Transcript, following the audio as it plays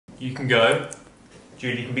you can go.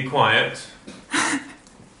 Judy can be quiet.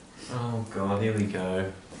 Oh God, here we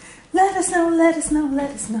go. Let us know, let us know,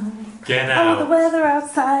 let us know. Get out. Oh, the weather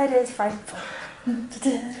outside is frightful.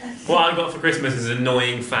 What I got for Christmas is an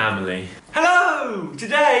annoying family. Hello!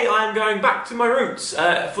 Today I am going back to my roots.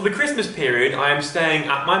 For the Christmas period I am staying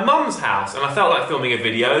at my mum's house and I felt like filming a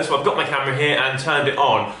video, so I've got my camera here and turned it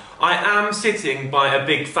on. I am sitting by a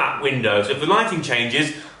big fat window, so if the lighting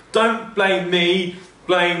changes, don't blame me,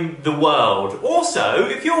 blame the world. Also,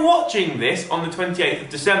 if you're watching this on the 28th of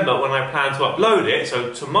December when I plan to upload it,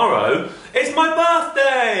 so tomorrow, it's my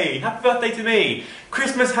birthday! Happy birthday to me!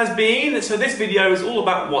 Christmas has been, so this video is all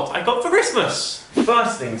about what I got for Christmas.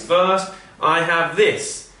 First things first, I have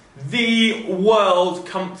this. The world's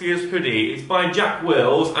comfiest hoodie. It's by Jack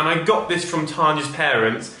Wills and I got this from Tanya's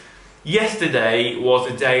parents. Yesterday was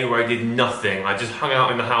a day where I did nothing. I just hung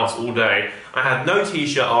out in the house all day. I had no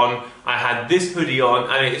t-shirt on, I had this hoodie on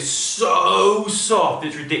and it is so soft,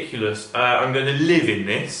 it's ridiculous. I'm going to live in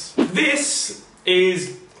this. This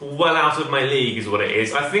is well out of my league is what it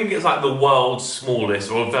is. I think it's like the world's smallest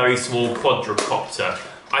or a very small quadricopter.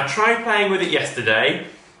 I tried playing with it yesterday.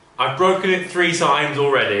 I've broken it 3 times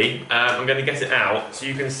already. I'm going to get it out so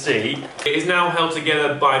you can see. It is now held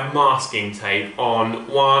together by masking tape on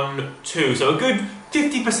 1, 2. So a good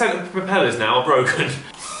 50% of the propellers now are broken.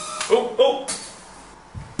 Oh, oh!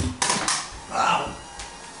 Ow!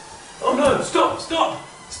 Oh no, stop, stop,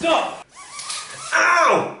 stop!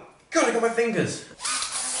 Ow! God, I got my fingers.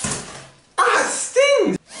 Ah, it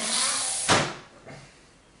stings!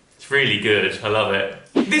 It's really good, I love it.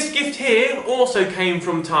 This gift here also came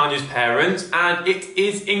from Tanya's parents and it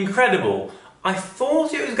is incredible. I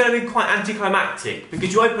thought it was going to be quite anticlimactic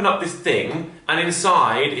because you open up this thing and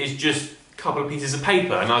inside is just a couple of pieces of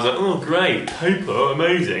paper and I was like, oh great, paper,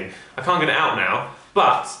 amazing. I can't get it out now,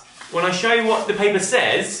 but when I show you what the paper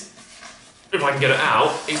says, if I can get it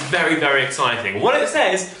out, it's very, very exciting. What it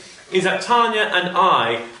says is that Tanya and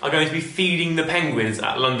I are going to be feeding the penguins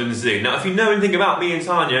at London Zoo. Now, if you know anything about me and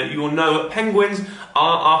Tanya, you will know that penguins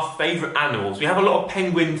are our favourite animals. We have a lot of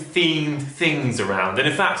penguin-themed things around, and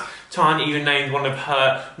in fact, Tanya even named one of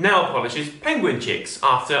her nail polishes Penguin Chicks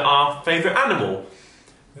after our favourite animal.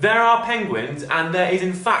 There are penguins, and there is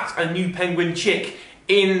in fact a new penguin chick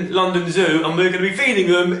in London Zoo, and we're going to be feeding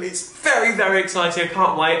them. It's very, very exciting. I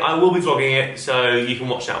can't wait. I will be vlogging it, so you can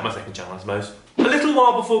watch that on my second channel, I suppose. A little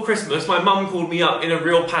while before Christmas, my mum called me up in a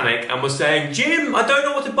real panic and was saying, Jim, I don't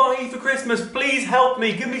know what to buy you for Christmas. Please help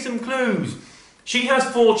me. Give me some clues. She has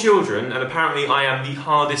 4 children, and apparently I am the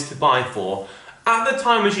hardest to buy for. At the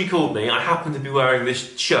time when she called me, I happened to be wearing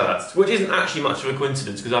this shirt, which isn't actually much of a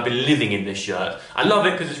coincidence because I've been living in this shirt. I love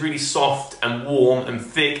it because it's really soft and warm and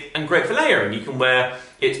thick and great for layering. You can wear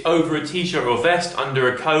it over a t-shirt or a vest,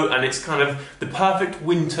 under a coat, and it's kind of the perfect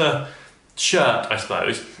winter shirt, I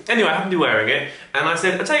suppose. Anyway, I happened to be wearing it, and I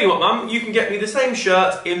said, I'll tell you what, Mum, you can get me the same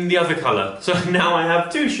shirt in the other colour. So now I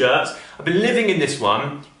have 2 shirts. I've been living in this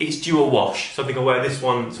one. It's due a wash, so I think I'll wear this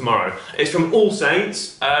one tomorrow. It's from All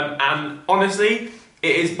Saints, and honestly,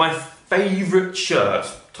 it is my favourite shirt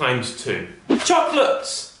times 2.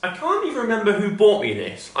 Chocolates! I can't even remember who bought me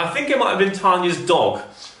this. I think it might have been Tanya's dog,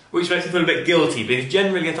 which makes me feel a bit guilty, because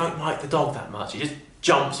generally I don't like the dog that much. It just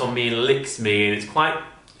jumps on me and licks me, and it's quite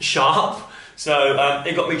sharp. So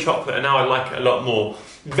it got me chocolate and now I like it a lot more.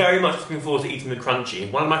 Very much looking forward to eating the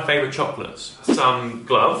crunchy. One of my favourite chocolates. Some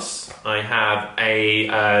gloves. I have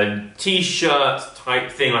a t-shirt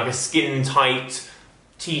type thing, like a skin tight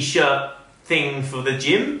t-shirt thing for the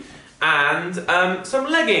gym. And some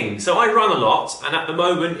leggings. So I run a lot and at the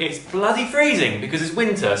moment it's bloody freezing because it's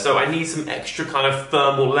winter, so I need some extra kind of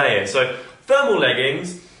thermal layers. So thermal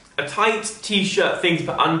leggings, a tight t-shirt thing to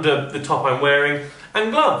put under the top I'm wearing,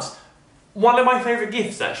 and gloves. One of my favourite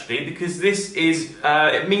gifts actually, because this is,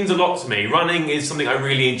 it means a lot to me. Running is something I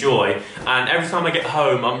really enjoy, and every time I get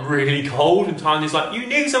home I'm really cold and Tanya's like, you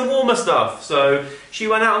need some warmer stuff. So she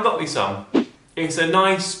went out and got me some. It's a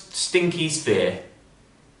nice stinky sphere.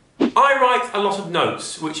 I write a lot of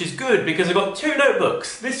notes, which is good because I've got 2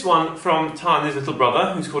 notebooks. This one from Tanya's little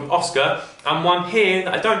brother, who's called Oscar, and one here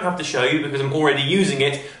that I don't have to show you because I'm already using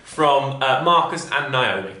it, from Marcus and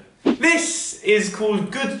Naomi. This is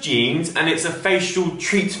called Good Genes and it's a facial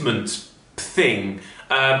treatment thing.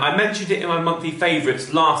 I mentioned it in my monthly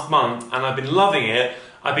favourites last month and I've been loving it.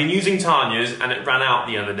 I've been using Tanya's and it ran out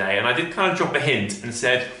the other day and I did kind of drop a hint and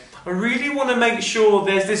said, I really want to make sure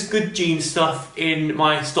there's this Good Genes stuff in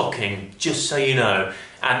my stocking, just so you know.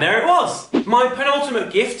 And there it was! My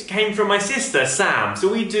penultimate gift came from my sister, Sam.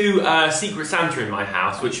 So we do Secret Santa in my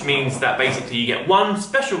house, which means that basically you get one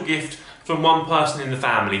special gift from one person in the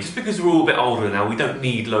family. Just because we're all a bit older now, we don't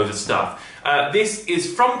need loads of stuff. This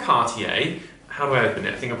is from Cartier. How do I open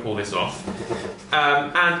it? I think I'll pull this off.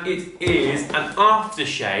 And it is an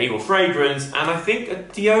aftershave or fragrance, and I think a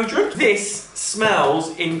deodorant. This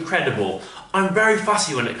smells incredible. I'm very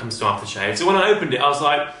fussy when it comes to aftershave, so when I opened it I was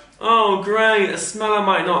like, oh great, a smell I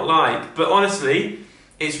might not like. But honestly,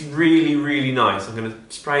 it's really, really nice. I'm going to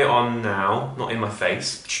spray it on now, not in my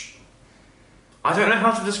face. I don't know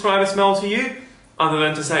how to describe a smell to you, other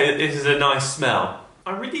than to say that this is a nice smell.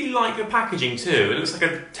 I really like the packaging too. It looks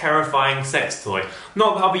like a terrifying sex toy.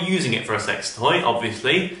 Not that I'll be using it for a sex toy,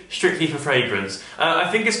 obviously, strictly for fragrance.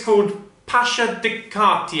 I think it's called Pacha de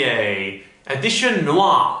Cartier, Edition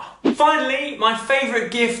Noir. Finally, my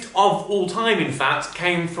favourite gift of all time, in fact,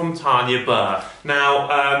 came from Tanya Burr.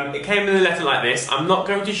 Now, it came in a letter like this. I'm not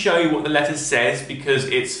going to show you what the letter says because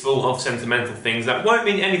it's full of sentimental things that won't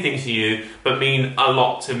mean anything to you, but mean a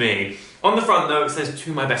lot to me. On the front though, it says,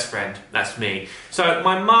 to my best friend. That's me. So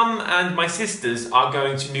my mum and my sisters are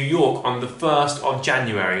going to New York on the 1st of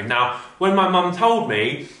January. Now, when my mum told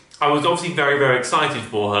me, I was obviously very, very excited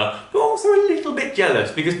for her, but also a little bit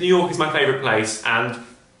jealous because New York is my favourite place and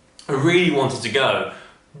I really wanted to go.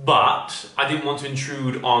 But I didn't want to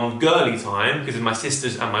intrude on girly time because of my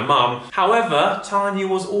sisters and my mum. However, Tanya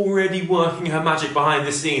was already working her magic behind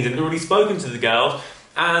the scenes and had already spoken to the girls.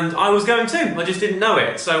 And I was going too, I just didn't know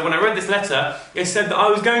it. So when I read this letter, it said that I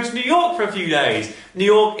was going to New York for a few days. New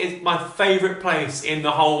York is my favourite place in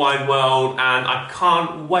the whole wide world and I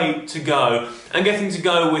can't wait to go. And getting to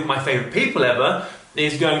go with my favourite people ever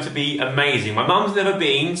is going to be amazing. My mum's never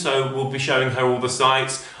been, so we'll be showing her all the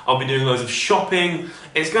sights. I'll be doing loads of shopping.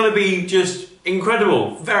 It's going to be just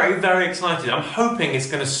incredible. Very, very excited. I'm hoping it's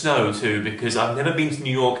going to snow too because I've never been to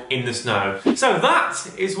New York in the snow. So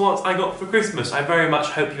that is what I got for Christmas. I very much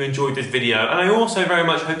hope you enjoyed this video and I also very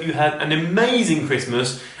much hope you had an amazing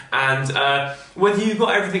Christmas and whether you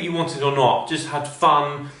got everything you wanted or not, just had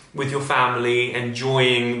fun with your family,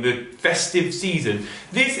 enjoying the festive season.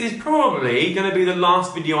 This is probably going to be the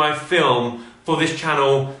last video I film for this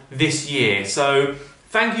channel this year. So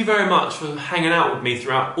thank you very much for hanging out with me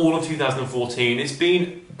throughout all of 2014. It's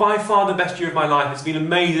been by far the best year of my life. It's been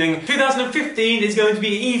amazing. 2015 is going to be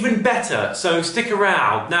even better, so stick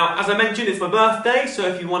around. Now, as I mentioned, it's my birthday, so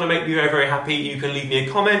if you want to make me very, very happy, you can leave me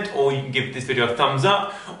a comment or you can give this video a thumbs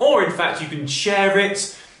up, or in fact, you can share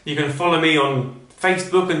it. You can follow me on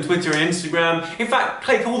Facebook and Twitter and Instagram. In fact,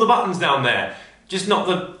 click all the buttons down there. Just not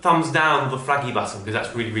the thumbs down or the flaggy button, because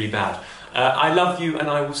that's really, really bad. I love you and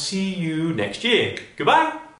I will see you next year. Goodbye!